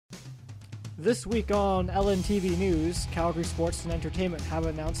This week on LNTV News, Calgary Sports and Entertainment have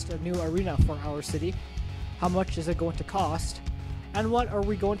announced a new arena for our city. How much is it going to cost? And what are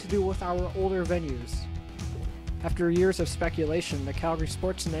we going to do with our older venues? After years of speculation, the Calgary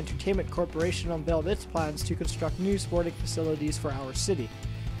Sports and Entertainment Corporation unveiled its plans to construct new sporting facilities for our city.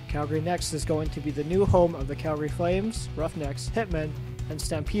 Calgary Next is going to be the new home of the Calgary Flames, Roughnecks, Hitmen, and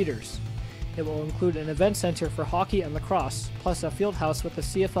Stampeders. It will include an event center for hockey and lacrosse, plus a field house with a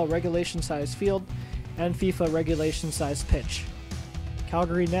CFL regulation-sized field and FIFA regulation-sized pitch.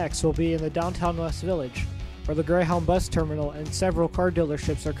 Calgary Next will be in the downtown West Village, where the Greyhound bus terminal and several car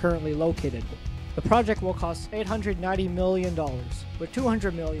dealerships are currently located. The project will cost $890 million, with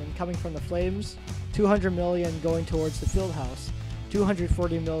 $200 million coming from the Flames, $200 million going towards the field house,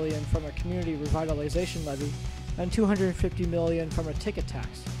 $240 million from a community revitalization levy, and $250 million from a ticket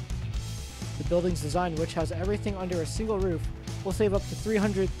tax. The building's design, which has everything under a single roof, will save up to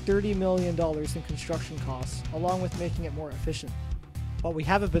 $330 million in construction costs, along with making it more efficient. What we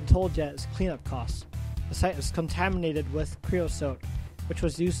haven't been told yet is cleanup costs. The site is contaminated with creosote, which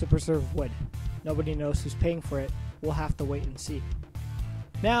was used to preserve wood. Nobody knows who's paying for it. We'll have to wait and see.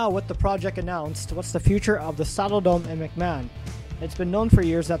 Now, with the project announced, what's the future of the Saddle Dome in McMahon? It's been known for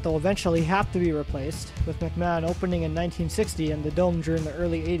years that they'll eventually have to be replaced, with McMahon opening in 1960 and the Dome during the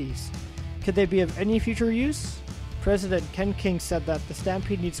early 80s. Could they be of any future use? President Ken King said that the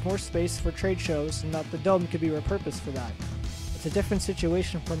Stampede needs more space for trade shows and that the Dome could be repurposed for that. It's a different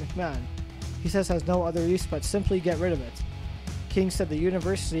situation for McMahon. He says it has no other use but simply get rid of it. King said the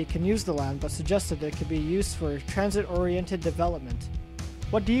university can use the land but suggested it could be used for transit-oriented development.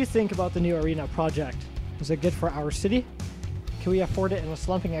 What do you think about the new arena project? Is it good for our city? Can we afford it in a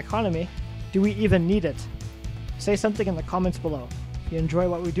slumping economy? Do we even need it? Say something in the comments below. If you enjoy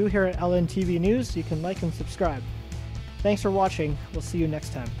what we do here at LNTV News, you can like and subscribe. Thanks for watching. We'll see you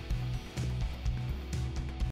next time.